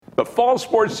The fall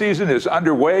sports season is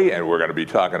underway, and we're going to be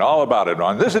talking all about it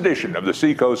on this edition of the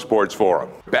Seacoast Sports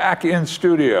Forum. Back in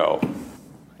studio,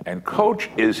 and Coach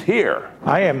is here.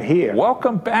 I am here.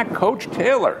 Welcome back, Coach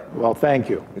Taylor. Well, thank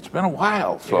you. It's been a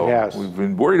while, so it has. We've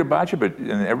been worried about you,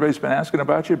 and everybody's been asking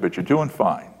about you, but you're doing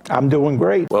fine. I'm doing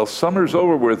great. Well, summer's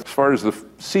over with as far as the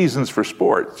seasons for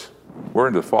sports. We're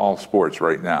into fall sports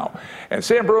right now. And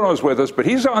Sam Bruno's with us, but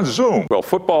he's on Zoom. Well,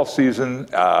 football season,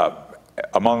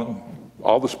 among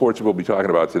all the sports we'll be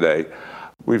talking about today,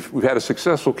 we've had a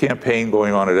successful campaign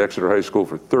going on at Exeter High School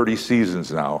for 30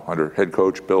 seasons now under head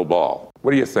coach Bill Ball. What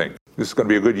do you think? This is going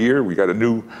to be a good year. We got a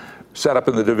new setup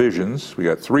in the divisions. We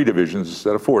got 3 divisions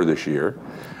instead of 4 this year.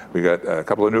 We got a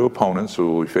couple of new opponents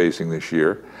who we'll be facing this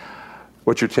year.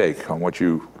 What's your take on what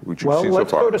you've seen so far? Well,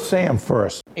 let's go to Sam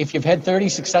first. If you've had 30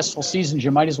 successful seasons,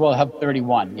 you might as well have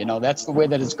 31. You know, that's the way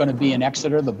that it's going to be in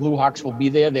Exeter. The Blue Hawks will be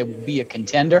there. They will be a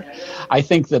contender. I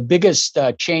think the biggest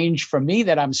change for me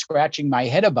that I'm scratching my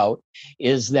head about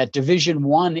is that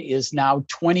Division I is now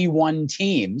 21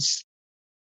 teams,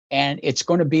 and it's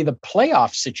going to be the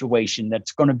playoff situation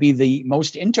that's going to be the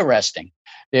most interesting.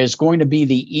 There's going to be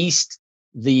the East,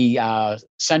 the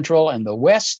Central, and the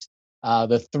West.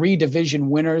 The 3 division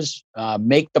winners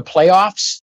make the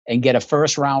playoffs and get a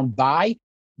first round bye,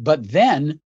 but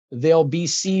then there'll be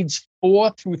seeds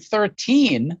 4 through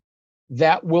 13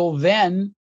 that will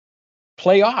then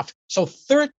play off. So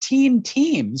 13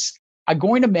 teams are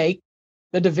going to make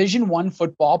the Division I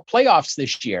football playoffs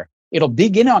this year. It'll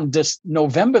begin on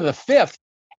November the 5th,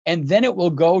 and then it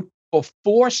will go for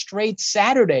 4 straight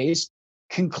Saturdays,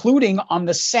 concluding on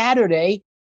the Saturday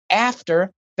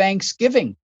after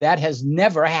Thanksgiving. That has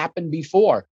never happened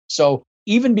before. So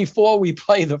even before we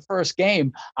play the first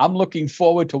game, I'm looking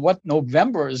forward to what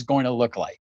November is going to look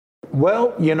like.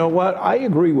 Well, you know what? I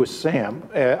agree with Sam.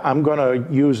 I'm going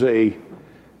to use a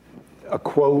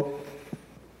quote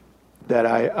that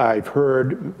I've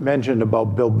heard mentioned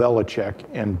about Bill Belichick.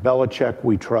 And Belichick,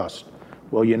 we trust.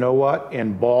 Well, you know what?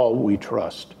 In Ball, we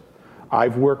trust.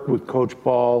 I've worked with Coach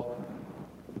Ball.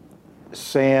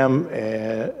 Sam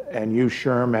and you,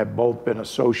 Sherm, have both been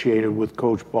associated with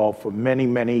Coach Ball for many,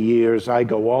 many years. I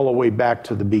go all the way back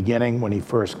to the beginning when he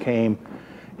first came,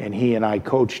 and he and I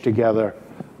coached together.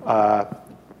 I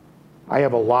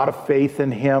have a lot of faith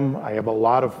in him. I have a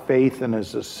lot of faith in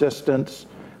his assistants.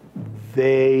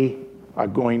 They are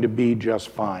going to be just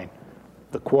fine.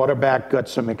 The quarterback got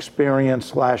some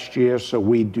experience last year, so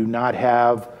we do not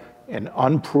have an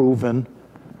unproven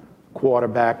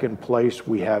quarterback in place.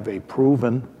 We have a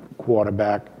proven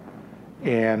quarterback,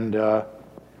 and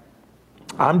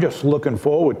I'm just looking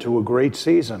forward to a great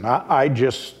season.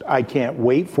 I can't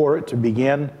wait for it to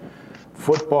begin.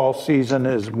 Football season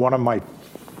is one of my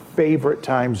favorite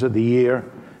times of the year,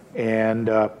 and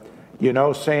you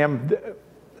know, Sam,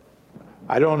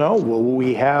 I don't know, will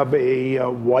we have a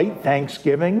white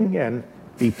Thanksgiving and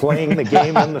be playing the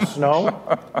game in the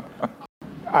snow?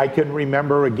 I can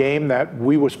remember a game that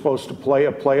we were supposed to play,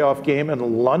 a playoff game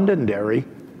in Londonderry,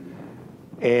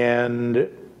 and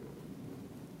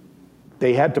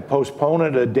they had to postpone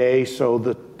it a day so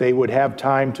that they would have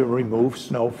time to remove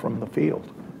snow from the field.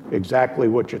 Exactly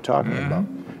what you're talking about.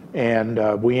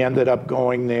 And we ended up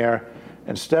going there.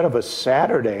 Instead of a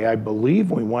Saturday, I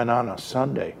believe we went on a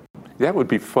Sunday. That would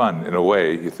be fun in a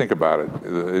way. You think about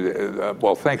it.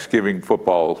 Well, Thanksgiving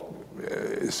football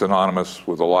is synonymous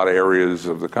with a lot of areas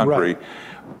of the country.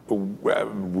 Right.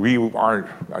 We aren't,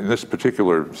 in this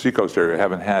particular Seacoast area,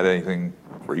 haven't had anything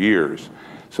for years.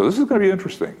 So this is going to be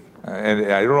interesting.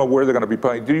 And I don't know where they're going to be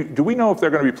playing. Do we know if they're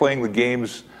going to be playing the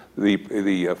games,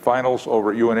 the finals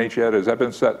over at UNH yet? Has that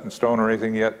been set in stone or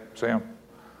anything yet, Sam?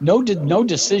 No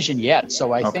decision yet.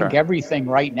 So I think everything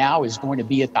right now is going to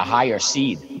be at the higher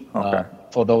seed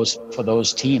for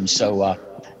those teams. So,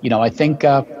 you know, I think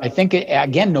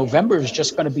again, November is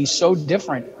just going to be so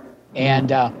different,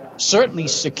 and certainly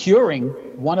securing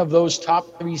one of those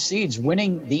top 3 seeds,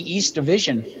 winning the East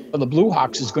Division for the Blue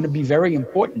Hawks is going to be very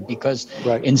important, because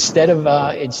instead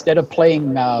of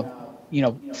playing,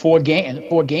 4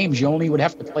 games, you only would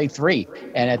have to play 3,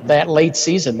 and at that late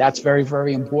season, that's very,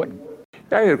 very important.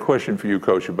 I had a question for you,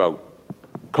 Coach, about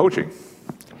coaching,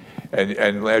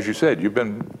 and as you said, you've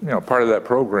been part of that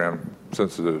program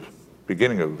since the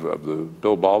beginning of the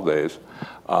Bill Ball days.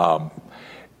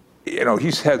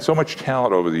 He's had so much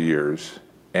talent over the years,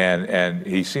 and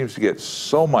he seems to get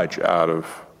so much out of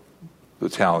the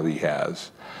talent he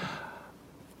has.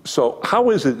 So how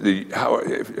is it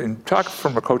and talk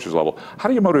from a coach's level, how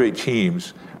do you motivate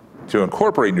teams to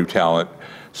incorporate new talent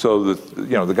so that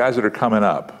the guys that are coming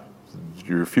up,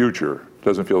 your future,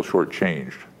 doesn't feel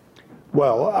shortchanged?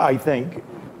 Well, I think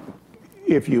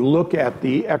if you look at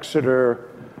the Exeter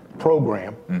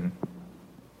program,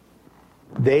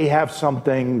 they have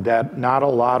something that not a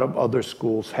lot of other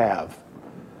schools have.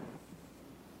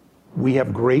 We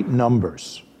have great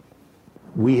numbers.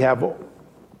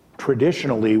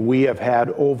 Traditionally, we have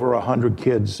had over 100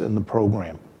 kids in the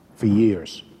program for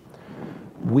years.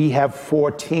 We have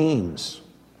 4 teams.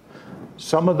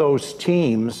 Some of those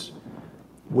teams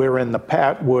where in the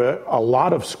past, where a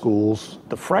lot of schools,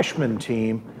 the freshman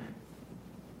team,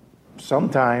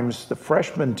 sometimes the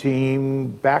freshman team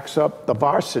backs up the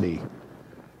varsity.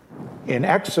 In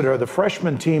Exeter, the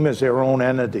freshman team is their own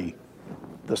entity.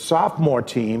 The sophomore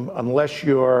team, unless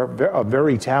you're a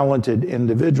very talented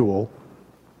individual,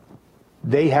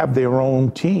 they have their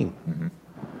own team.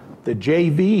 The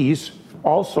JVs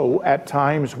also at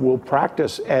times will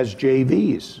practice as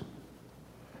JVs.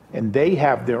 And they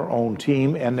have their own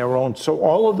team and their own, so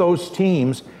all of those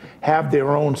teams have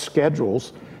their own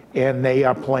schedules and they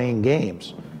are playing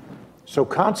games. So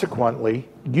consequently,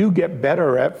 you get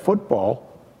better at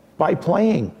football by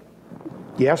playing.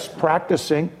 Yes,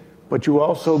 practicing, but you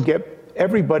also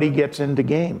everybody gets into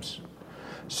games.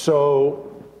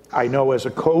 So I know as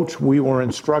a coach, we were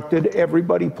instructed,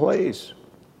 everybody plays.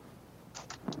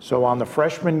 So on the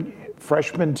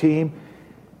freshman team,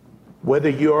 whether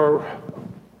you're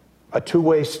a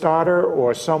two-way starter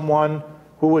or someone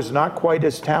who is not quite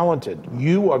as talented,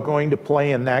 you are going to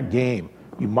play in that game.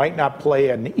 You might not play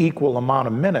an equal amount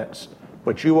of minutes,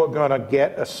 but you are going to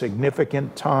get a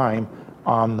significant time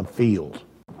on the field.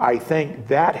 I think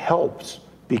that helps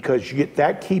because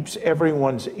that keeps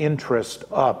everyone's interest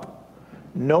up.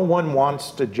 No one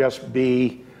wants to just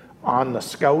be on the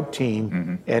scout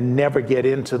team and never get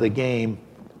into the game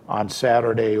on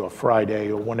Saturday or Friday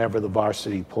or whenever the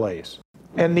varsity plays.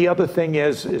 And the other thing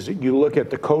is you look at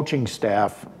the coaching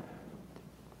staff.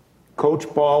 Coach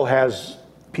Ball has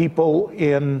people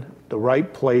in the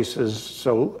right places,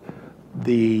 so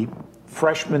the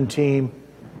freshman team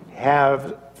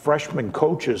have freshman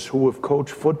coaches who have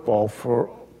coached football for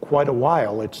quite a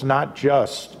while. It's not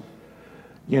just,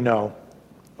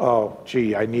 oh,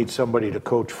 gee, I need somebody to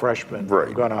coach freshmen. Right,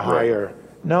 I'm going to hire. Right.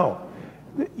 No,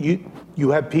 you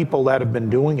have people that have been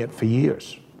doing it for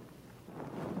years.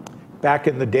 Back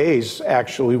in the days,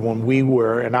 actually, when we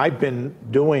were, and I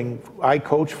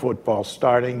coached football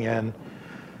starting in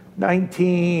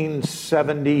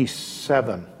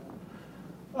 1977.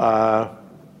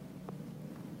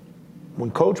 When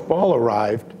Coach Ball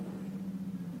arrived,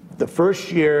 the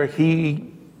first year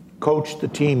he coached the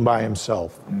team by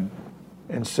himself.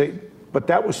 But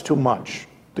that was too much.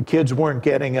 The kids weren't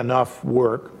getting enough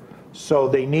work, so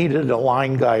they needed a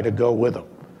line guy to go with them.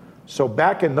 So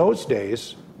back in those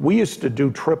days, we used to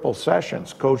do triple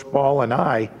sessions. Coach Ball and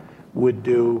I would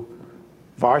do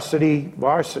varsity,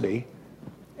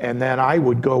 and then I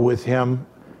would go with him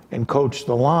and coach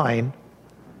the line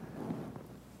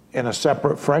in a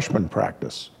separate freshman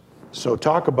practice. So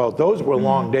talk about, those were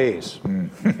long days.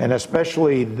 And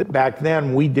especially back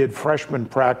then, we did freshman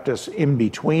practice in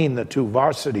between the 2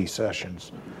 varsity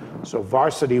sessions. So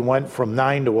varsity went from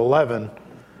 9 to 11.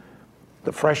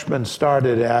 The freshmen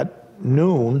started at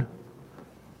noon,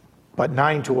 but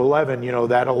 9 to 11,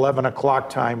 that 11 o'clock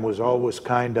time was always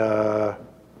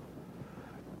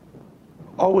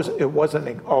it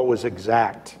wasn't always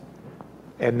exact.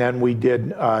 And then we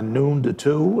did noon to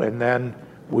 2, and then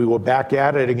we were back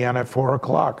at it again at 4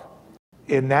 o'clock.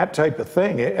 In that type of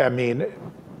thing,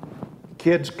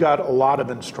 kids got a lot of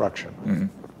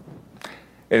instruction.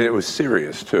 And it was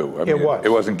serious too. It was. It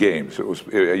wasn't games. It was.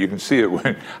 You can see it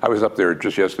when I was up there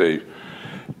just yesterday,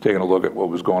 taking a look at what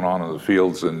was going on in the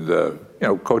fields, and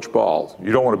Coach Ball.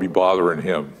 You don't want to be bothering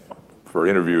him for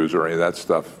interviews or any of that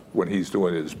stuff when he's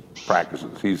doing his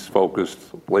practices. He's focused,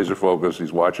 laser focused.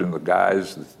 He's watching the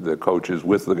guys, the coaches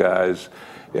with the guys,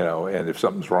 and if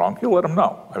something's wrong, he'll let them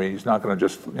know. He's not going to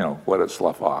just, let it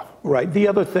slough off. Right. The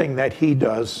other thing that he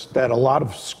does that a lot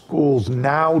of schools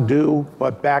now do,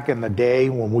 but back in the day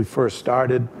when we first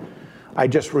started, I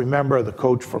just remember the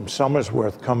coach from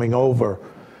Somersworth coming over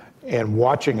and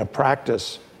watching a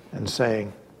practice and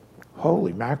saying,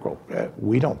 holy mackerel,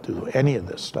 we don't do any of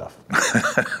this stuff.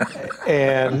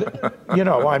 And,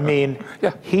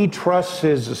 he trusts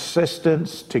his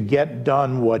assistants to get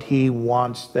done what he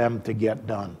wants them to get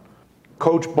done.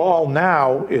 Coach Ball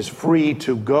now is free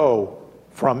to go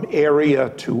from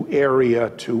area to area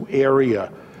to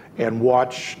area and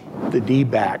watch the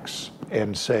D-backs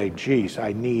and say, geez,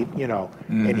 I need,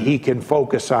 and he can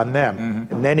focus on them.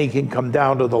 And then he can come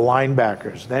down to the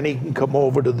linebackers. Then he can come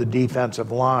over to the defensive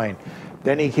line.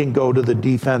 Then he can go to the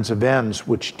defensive ends,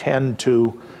 which tend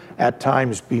to, at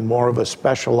times, be more of a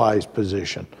specialized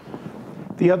position.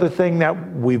 the other thing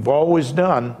that we've always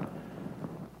done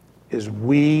is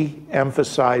we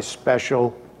emphasize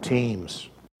special teams.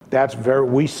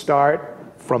 We start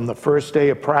from the first day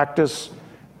of practice,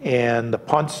 and the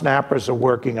punt snappers are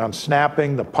working on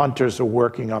snapping, the punters are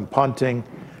working on punting,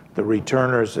 the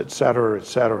returners, et cetera, et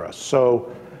cetera.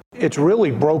 So it's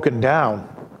really broken down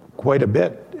quite a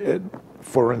bit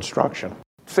for instruction.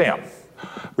 Sam,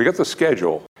 we got the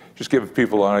schedule. Just give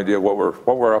people an idea what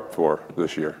we're up for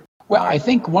this year. Well, I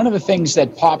think one of the things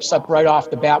that pops up right off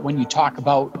the bat when you talk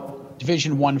about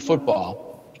Division I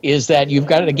football is that you've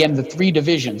got, again, the three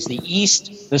divisions, the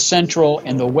East, the Central,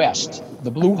 and the West.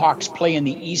 The Blue Hawks play in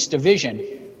the East Division.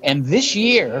 And this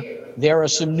year, there are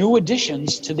some new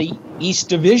additions to the East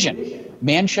Division.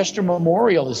 Manchester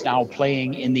Memorial is now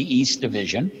playing in the East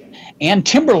Division, and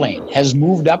Timberlane has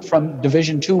moved up from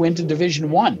Division II into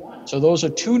Division I. So those are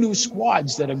two new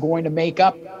squads that are going to make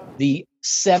up the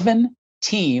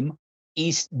 7-team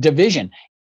East Division.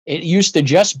 It used to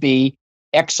just be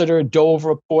Exeter,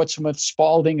 Dover, Portsmouth,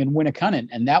 Spalding, and Winnicott,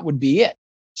 and that would be it.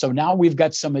 So now we've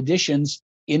got some additions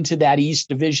into that East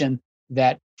Division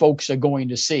that folks are going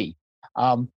to see.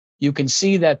 You can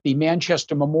see that the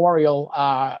Manchester Memorial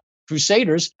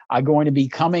Crusaders are going to be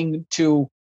coming to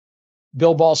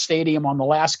Bill Ball Stadium on the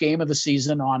last game of the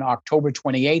season on October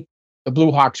 28th. The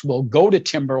Blue Hawks will go to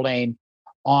Timberlane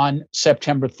on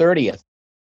September 30th.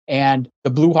 And the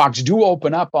Blue Hawks do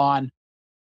open up on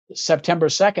September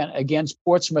 2nd against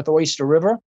Portsmouth Oyster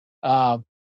River.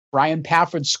 Brian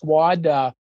Pafford's squad,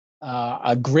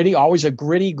 always a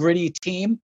gritty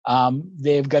team.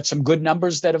 They've got some good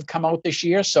numbers that have come out this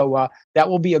year. So that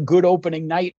will be a good opening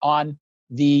night on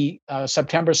the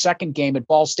September 2nd game at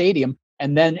Ball Stadium.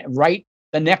 And then right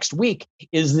the next week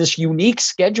is this unique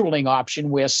scheduling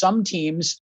option where some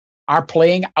teams are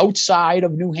playing outside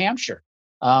of New Hampshire.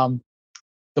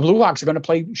 The Blue Hawks are going to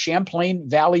play Champlain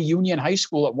Valley Union High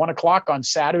School at 1:00 on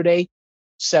Saturday,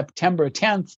 September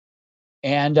 10th.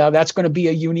 And that's going to be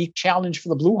a unique challenge for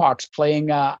the Blue Hawks, playing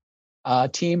a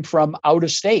team from out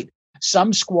of state.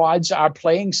 Some squads are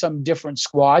playing some different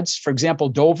squads. For example,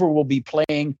 Dover will be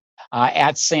playing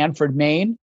at Sanford,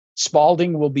 Maine.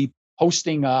 Spalding will be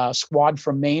hosting a squad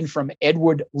from Maine from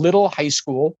Edward Little High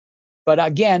School. But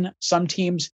again, some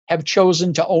teams have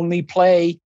chosen to only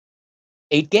play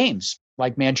 8 games,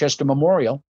 like Manchester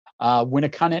Memorial.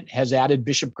 Winnicott has added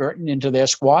Bishop Girton into their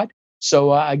squad.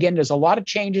 So again, there's a lot of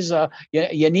changes.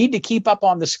 You need to keep up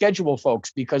on the schedule,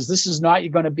 folks, because this is not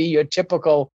going to be your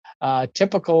typical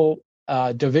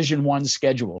Division I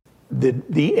schedule.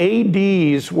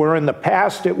 The ADs were, in the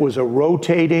past, it was a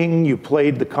rotating, you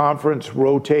played the conference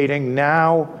rotating.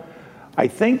 Now, I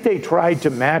think they tried to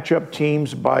match up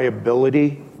teams by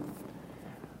ability,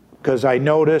 because I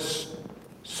noticed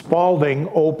Spalding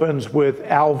opens with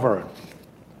Alvern.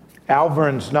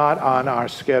 Alvern's not on our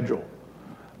schedule.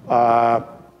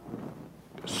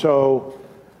 So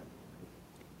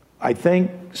I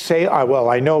think,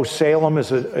 I know Salem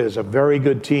is a very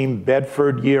good team.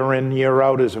 Bedford, year in, year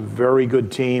out, is a very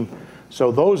good team.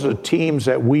 So those are teams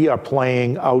that we are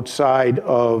playing outside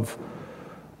of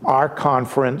our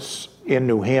conference in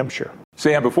New Hampshire.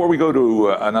 Sam, before we go to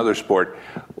another sport,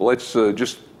 let's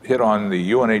just hit on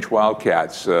the UNH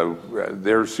Wildcats.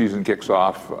 Their season kicks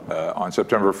off on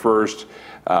September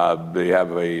 1st. They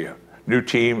have a new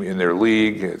team in their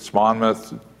league. It's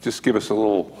Monmouth. Just give us a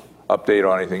little update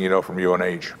on anything you know from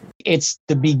UNH. It's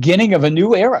the beginning of a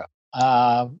new era.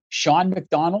 Sean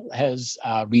McDonald has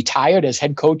retired as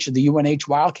head coach of the UNH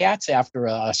Wildcats after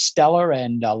a stellar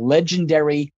and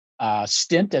legendary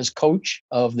stint as coach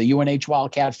of the UNH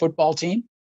Wildcat football team.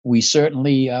 We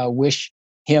certainly wish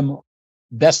him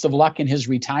best of luck in his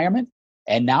retirement.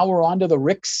 And now we're on to the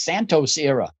Rick Santos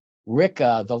era. Rick,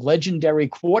 the legendary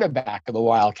quarterback of the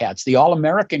Wildcats, the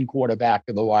All-American quarterback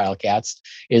of the Wildcats,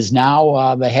 is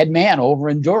now the head man over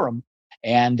in Durham.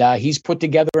 And he's put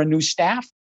together a new staff.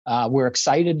 We're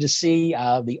excited to see,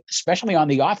 especially on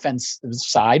the offensive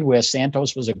side, where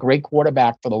Santos was a great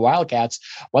quarterback for the Wildcats,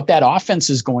 what that offense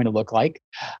is going to look like,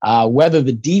 whether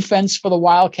the defense for the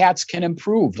Wildcats can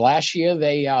improve. Last year,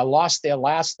 they lost their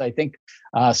last, I think,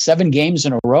 7 games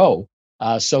in a row.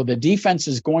 So the defense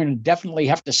is going to definitely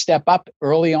have to step up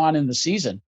early on in the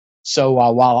season. So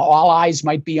while all eyes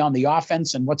might be on the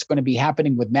offense and what's going to be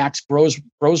happening with Max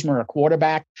Brosmer, a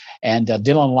quarterback, and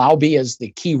Dylan Lauby as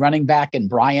the key running back, and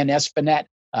Brian Espinette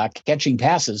catching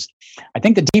passes, I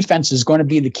think the defense is going to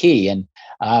be the key. And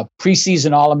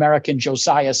preseason All-American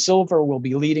Josiah Silver will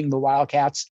be leading the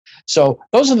Wildcats. So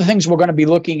those are the things we're going to be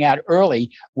looking at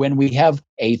early when we have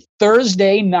a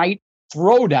Thursday night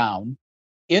throwdown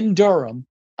in Durham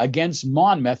against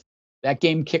Monmouth. That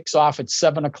game kicks off at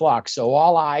 7 o'clock. So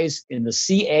all eyes in the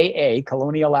CAA,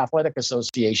 Colonial Athletic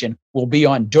Association, will be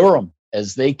on Durham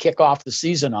as they kick off the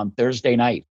season on Thursday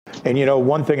night. And you know,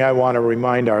 one thing I want to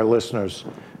remind our listeners,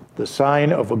 the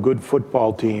sign of a good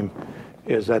football team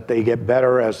is that they get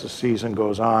better as the season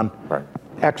goes on. Right.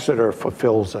 Exeter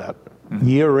fulfills that. Mm-hmm.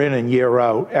 Year in and year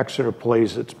out, Exeter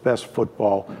plays its best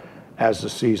football as the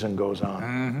season goes on.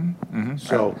 Mm-hmm. Mm-hmm.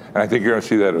 So, and I think you're going to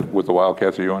see that with the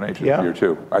Wildcats at UNH this yeah. year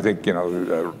too. I think, you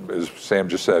know, as Sam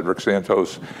just said, Rick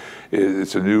Santos,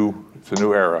 it's a new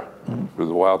era for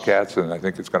the Wildcats, and I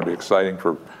think it's going to be exciting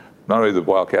for not only the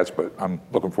Wildcats, but I'm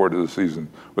looking forward to the season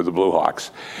with the Blue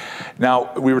Hawks.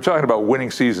 Now, we were talking about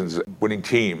winning seasons, winning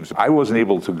teams. I wasn't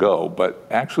able to go, but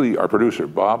actually our producer,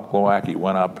 Bob Glowacki,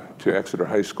 went up to Exeter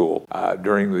High School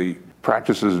during the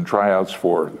practices and tryouts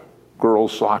for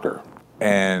girls soccer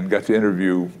and got to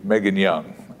interview Megan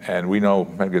Young. And we know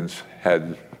Megan's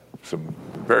had some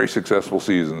very successful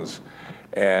seasons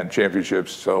and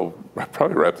championships, so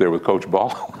probably right up there with Coach Ball.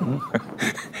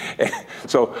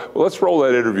 So let's roll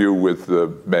that interview with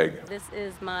Meg. This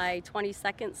is my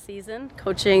 22nd season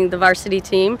coaching the varsity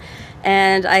team,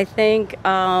 and I think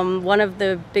one of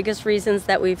the biggest reasons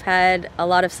that we've had a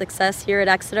lot of success here at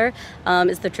Exeter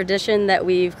is the tradition that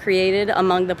we've created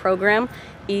among the program.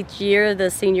 Each year, the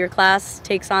senior class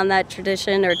takes on that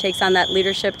tradition or takes on that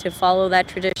leadership to follow that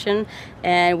tradition,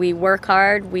 and we work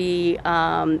hard. We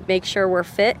make sure we're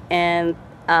fit, and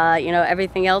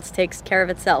everything else takes care of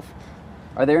itself.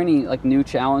 Are there any new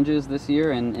challenges this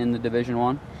year in the Division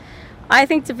I? I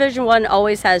think Division I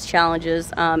always has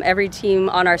challenges. Every team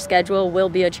on our schedule will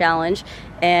be a challenge,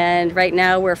 and right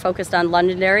now we're focused on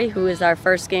Londonderry, who is our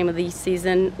first game of the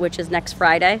season, which is next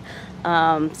Friday.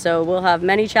 So we'll have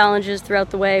many challenges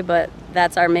throughout the way, but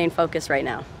that's our main focus right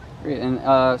now. Great.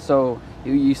 And so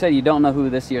you said you don't know who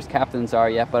this year's captains are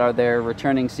yet, but are there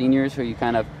returning seniors who you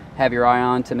kind of have your eye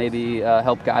on to maybe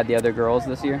help guide the other girls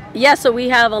this year? Yeah, so we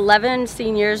have 11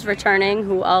 seniors returning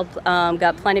who all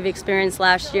got plenty of experience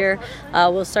last year.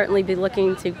 We'll certainly be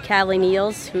looking to Callie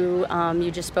Neals, who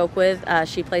you just spoke with.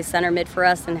 She plays center mid for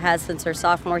us and has since her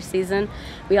sophomore season.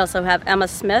 We also have Emma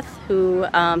Smith, who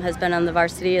has been on the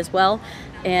varsity as well,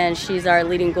 and she's our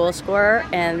leading goal scorer.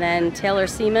 And then Taylor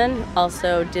Seaman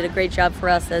also did a great job for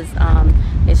us as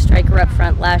a striker up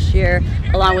front last year,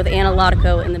 along with Anna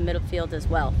Lotico in the middle field as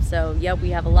well. So, yeah, we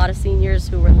have a lot of seniors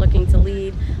who are looking to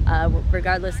lead,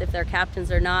 regardless if they're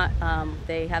captains or not.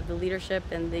 They have the leadership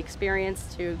and the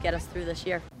experience to get us through this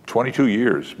year. 22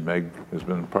 years, Meg has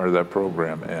been part of that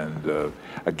program, and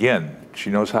again,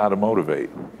 she knows how to motivate.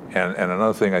 And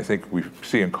another thing I think we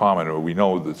see in common, or we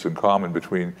know that's in common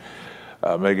between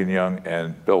Megan Young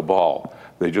and Bill Ball,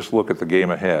 they just look at the game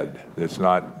ahead. It's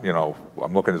not,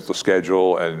 I'm looking at the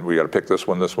schedule and we got to pick this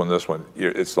one, this one, this one.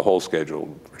 It's the whole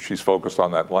schedule. She's focused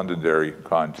on that Londonderry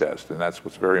contest, and that's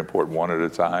what's very important, one at a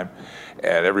time.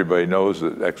 And everybody knows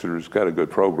that Exeter's got a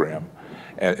good program.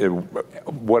 And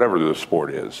whatever the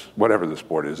sport is,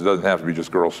 it doesn't have to be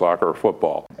just girls soccer or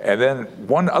football. And then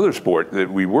one other sport that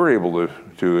we were able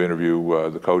to interview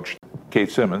the coach,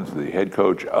 Kate Simmons, the head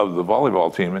coach of the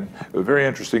volleyball team, and a very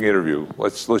interesting interview.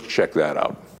 Let's check that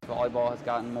out. Volleyball has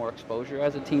gotten more exposure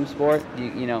as a team sport.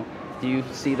 Do you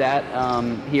see that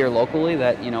here locally,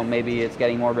 that maybe it's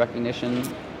getting more recognition?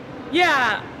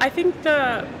 Yeah, I think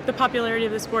the popularity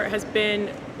of the sport has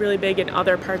been really big in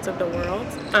other parts of the world,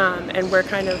 and we're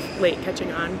kind of late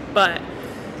catching on. But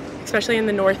especially in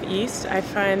the Northeast, I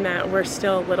find that we're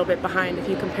still a little bit behind if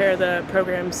you compare the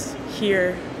programs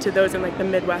here to those in the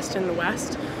Midwest and the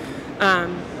West.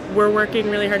 We're working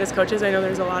really hard as coaches. I know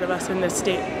there's a lot of us in this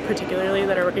state particularly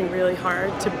that are working really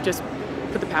hard to just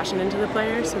put the passion into the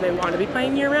players so they want to be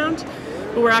playing year-round.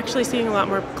 But we're actually seeing a lot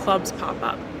more clubs pop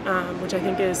up, which I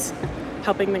think is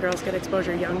helping the girls get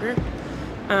exposure younger.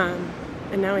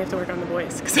 And now we have to work on the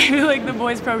boys, because I feel like the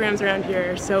boys programs around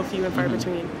here are so few and far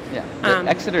between. Yeah.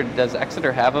 Does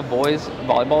Exeter have a boys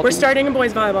volleyball We're team? starting a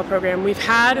boys volleyball program. We've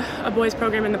had a boys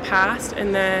program in the past,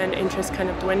 and then interest kind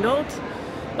of dwindled.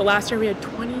 But last year we had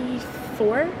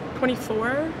 24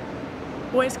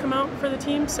 boys come out for the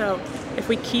team. So if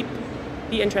we keep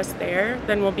the interest there,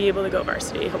 then we'll be able to go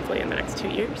varsity hopefully in the next 2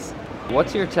 years.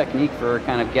 What's your technique for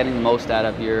kind of getting the most out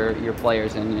of your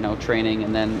players in training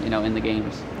and then in the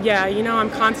games? Yeah, I'm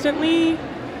constantly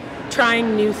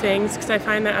trying new things, because I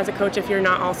find that as a coach, if you're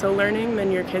not also learning,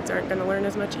 then your kids aren't going to learn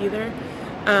as much either.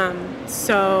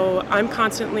 So I'm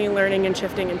constantly learning and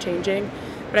shifting and changing.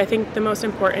 But I think the most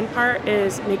important part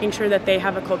is making sure that they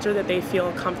have a culture that they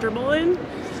feel comfortable in,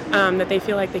 that they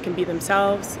feel like they can be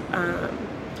themselves.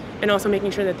 and also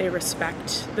making sure that they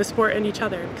respect the sport and each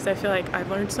other, because I feel like I've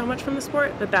learned so much from the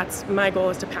sport that's my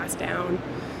goal, is to pass down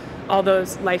all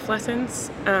those life lessons.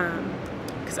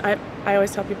 Because I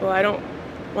always tell people I don't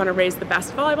want to raise the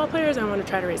best volleyball players, I want to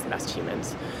try to raise the best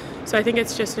humans. So I think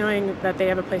it's just knowing that they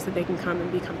have a place that they can come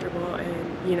and be comfortable and,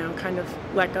 kind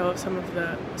of let go of some of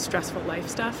the stressful life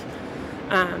stuff.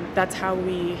 That's how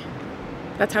we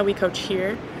coach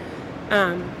here.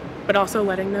 But also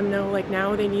letting them know,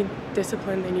 now they need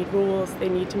discipline, they need rules, they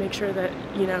need to make sure that,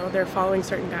 they're following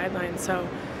certain guidelines. So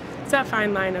it's that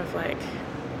fine line of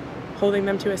holding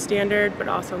them to a standard, but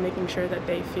also making sure that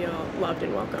they feel loved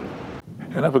and welcome.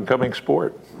 An up-and-coming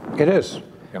sport. It is.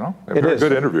 A very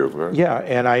good interview. Right? Yeah,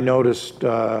 and I noticed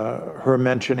her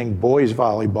mentioning boys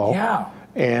volleyball. Yeah.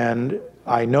 And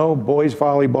I know boys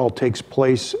volleyball takes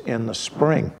place in the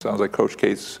spring. Sounds like Coach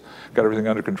Kate's got everything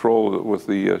under control with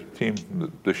the team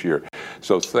this year.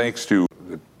 So thanks to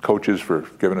the coaches for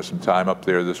giving us some time up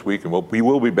there this week, and we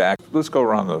will be back. Let's go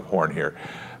around the horn here.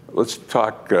 Let's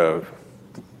talk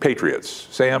Patriots.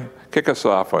 Sam, kick us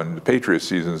off on the Patriots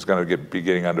season is going to be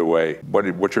getting underway.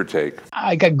 What's your take?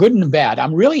 I got good and bad.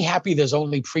 I'm really happy there's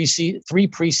only 3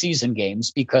 preseason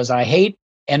games, because I hate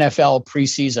NFL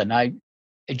preseason.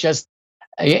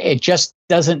 It just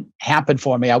doesn't happen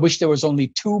for me. I wish there was only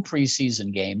 2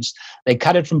 preseason games. They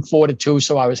cut it from 4 to 2,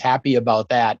 so I was happy about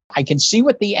that. I can see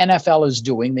what the NFL is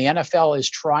doing. The NFL is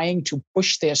trying to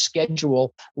push their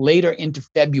schedule later into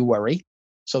February,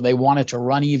 so they want it to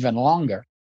run even longer.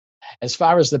 As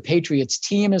far as the Patriots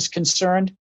team is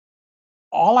concerned,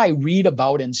 all I read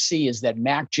about and see is that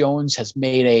Mac Jones has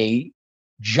made a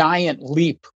giant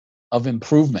leap of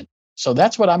improvement. So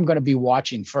that's what I'm going to be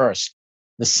watching first.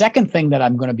 The second thing that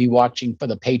I'm going to be watching for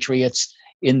the Patriots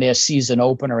in their season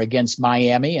opener against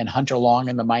Miami and Hunter Long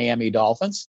and the Miami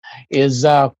Dolphins is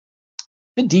the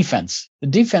defense. The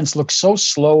defense looked so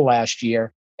slow last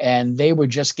year, and they were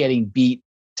just getting beat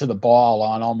to the ball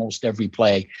on almost every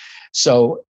play.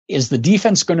 So is the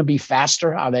defense going to be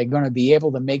faster? Are they going to be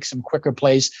able to make some quicker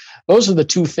plays? Those are the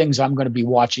 2 things I'm going to be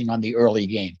watching on the early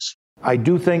games. I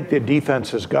do think the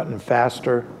defense has gotten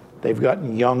faster. They've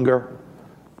gotten younger.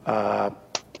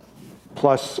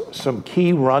 Plus, some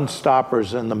key run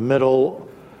stoppers in the middle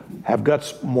have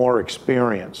got more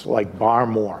experience, like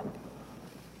Barmore.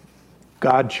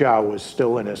 Godchow is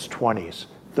still in his 20s.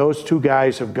 Those 2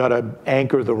 guys have got to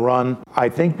anchor the run. I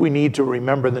think we need to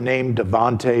remember the name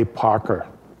Devontae Parker,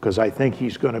 because I think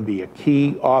he's going to be a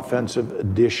key offensive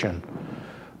addition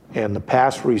in the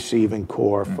pass receiving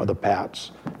core for the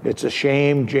Pats. It's a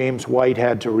shame James White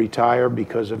had to retire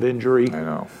because of injury. I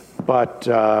know. But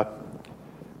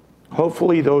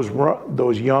hopefully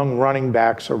those young running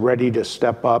backs are ready to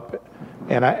step up.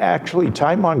 And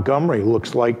Ty Montgomery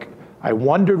looks like, I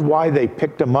wondered why they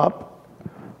picked him up,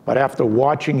 but after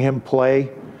watching him play,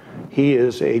 he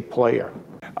is a player.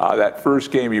 That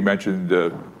first game you mentioned,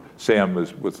 Sam,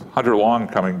 is with Hunter Long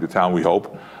coming to town, we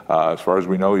hope. As far as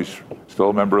we know, he's still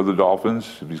a member of the Dolphins.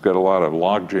 He's got a lot of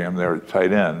logjam there at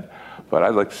tight end, but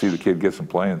I'd like to see the kid get some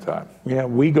playing time. Yeah,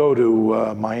 we go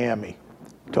to Miami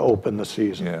to open the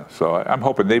season. Yeah, so I'm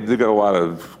hoping they've got a lot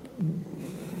of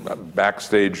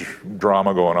backstage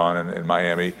drama going on in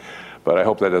Miami, but I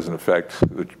hope that doesn't affect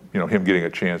him getting a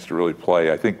chance to really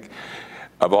play. I think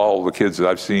of all the kids that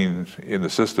I've seen in the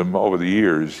system over the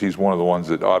years, he's one of the ones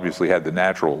that obviously had the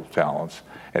natural talents,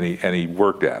 and he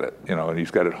worked at it, and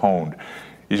he's got it honed.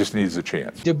 He just needs a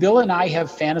chance. Do Bill and I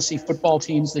have fantasy football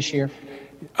teams this year?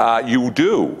 You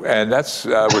do, and that's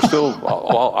we're still.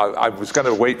 I was going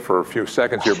to wait for a few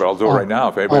seconds here, but I'll do it right now.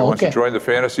 If anybody wants to join the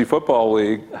Fantasy Football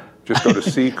League, just go to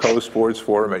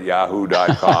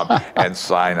ccosportsforum@yahoo.com and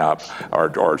sign up,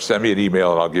 or send me an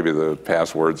email and I'll give you the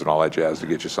passwords and all that jazz to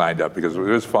get you signed up, because it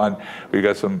was fun. We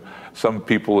got some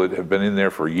people that have been in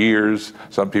there for years.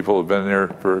 Some people have been there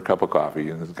for a cup of coffee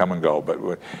and come and go,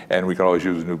 and we can always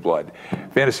use new blood.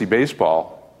 Fantasy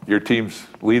baseball, your team's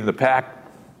leading the pack.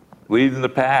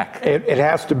 It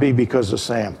has to be because of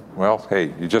Sam. Well,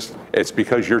 hey, it's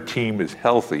because your team is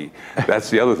healthy. That's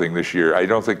the other thing this year. I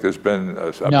don't think there's been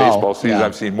a baseball season. Yeah.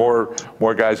 I've seen more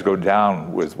guys go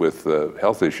down with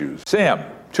health issues. Sam,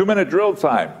 2-minute drill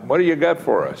time. What do you got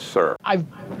for us, sir? I've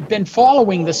been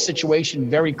following this situation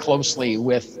very closely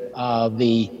with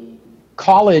the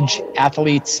college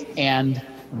athletes and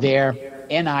their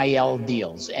NIL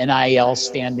deals. NIL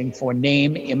standing for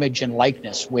name, image, and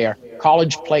likeness, where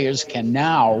college players can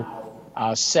now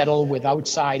settle with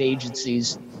outside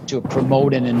agencies to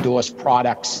promote and endorse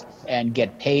products and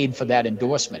get paid for that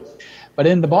endorsement. But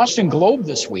in the Boston Globe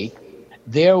this week,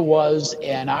 there was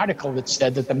an article that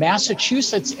said that the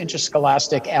Massachusetts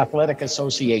Interscholastic Athletic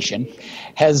Association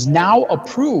has now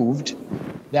approved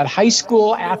that high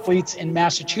school athletes in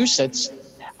Massachusetts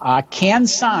can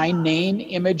sign name,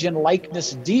 image, and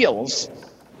likeness deals.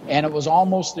 And it was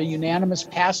almost a unanimous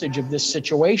passage of this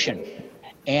situation.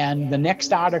 And the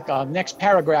next article, next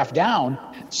paragraph down,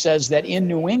 says that in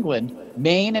New England,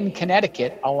 Maine and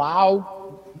Connecticut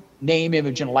allow name,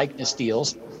 image, and likeness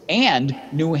deals, and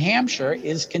New Hampshire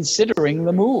is considering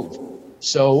the move.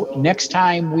 So next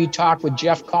time we talk with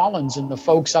Jeff Collins and the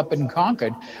folks up in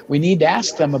Concord, we need to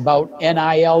ask them about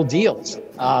NIL deals.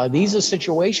 These are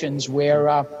situations where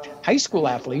high school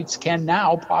athletes can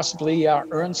now possibly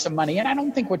earn some money. And I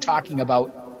don't think we're talking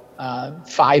about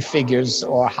 5 figures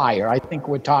or higher. I think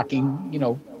we're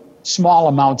talking, small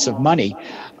amounts of money.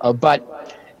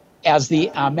 But as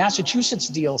the Massachusetts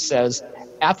deal says,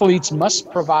 athletes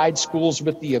must provide schools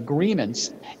with the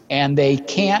agreements, and they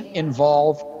can't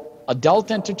involve adult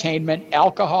entertainment,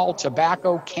 alcohol,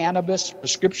 tobacco, cannabis,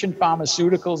 prescription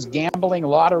pharmaceuticals, gambling,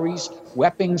 lotteries,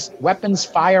 weapons,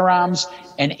 firearms,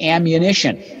 and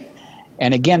ammunition.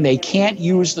 And again, they can't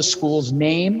use the school's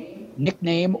name,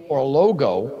 nickname, or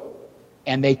logo,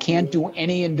 and they can't do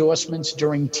any endorsements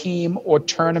during team or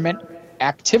tournament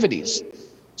activities.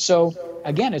 So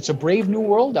again, it's a brave new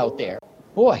world out there.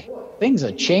 Boy, things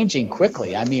are changing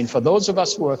quickly. I mean, for those of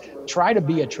us who try to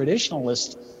be a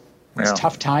traditionalist, it's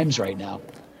tough times right now.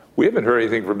 We haven't heard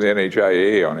anything from the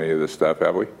NHIAA on any of this stuff,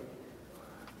 have we?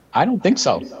 I don't think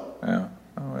so. Yeah.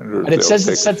 But it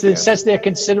says they're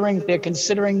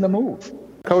considering the move.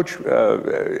 Coach,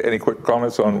 any quick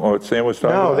comments on what Sam was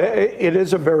talking about? No, it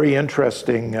is a very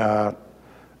interesting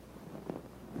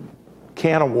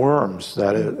can of worms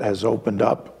that it has opened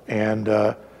up, and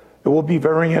it will be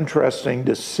very interesting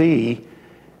to see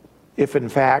if, in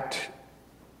fact,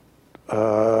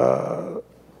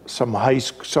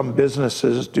 some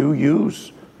businesses do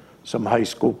use some high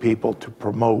school people to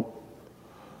promote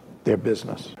their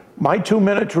business. My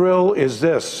 2-minute drill is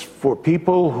this: for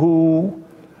people who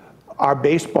are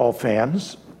baseball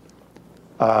fans,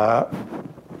 October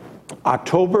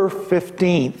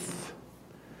 15th,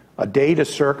 a day to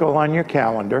circle on your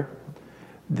calendar,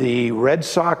 the Red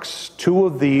Sox, 2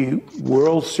 of the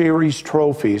World Series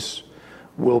trophies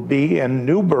will be in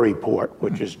Newburyport,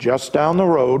 which is just down the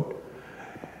road,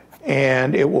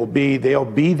 and they'll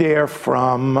be there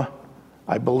from,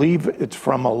 I believe it's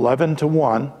from 11 to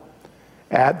 1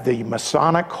 at the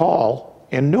Masonic Hall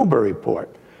in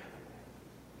Newburyport.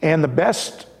 And the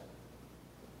best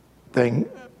thing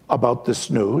about this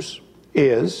news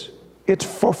is it's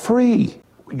for free.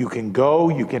 You can go,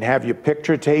 you can have your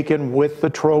picture taken with the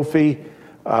trophy.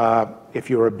 If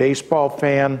you're a baseball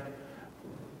fan,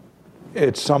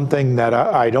 it's something that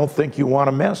I don't think you want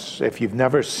to miss. If you've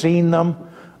never seen them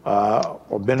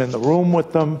or been in the room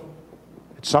with them,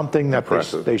 it's something that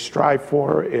they strive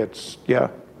for.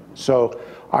 So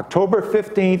October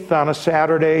 15th on a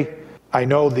Saturday. I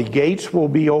know the gates will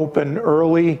be open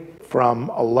early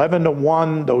from 11 to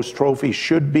 1. Those trophies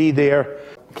should be there.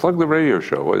 Plug the radio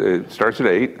show. It starts at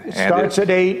 8. It starts at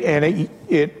 8, and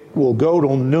it will go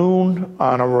till noon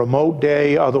on a remote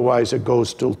day. Otherwise, it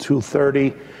goes till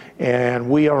 2:30. And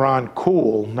we are on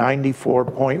Cool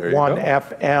 94.1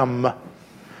 FM,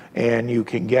 and you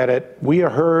can get it. We are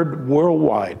heard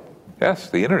worldwide. Yes,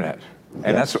 the internet.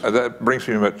 And that brings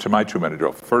me to my 2-minute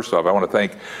drill. First off, I want to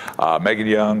thank Megan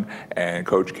Young and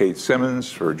Coach Kate Simmons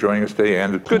for joining us today.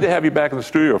 And it's good to have you back in the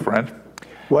studio, friend.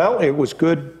 Well, it was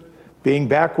good being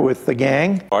back with the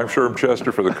gang. I'm Sherm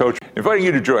Chester for the coach, inviting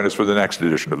you to join us for the next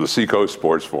edition of the Seacoast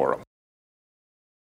Sports Forum.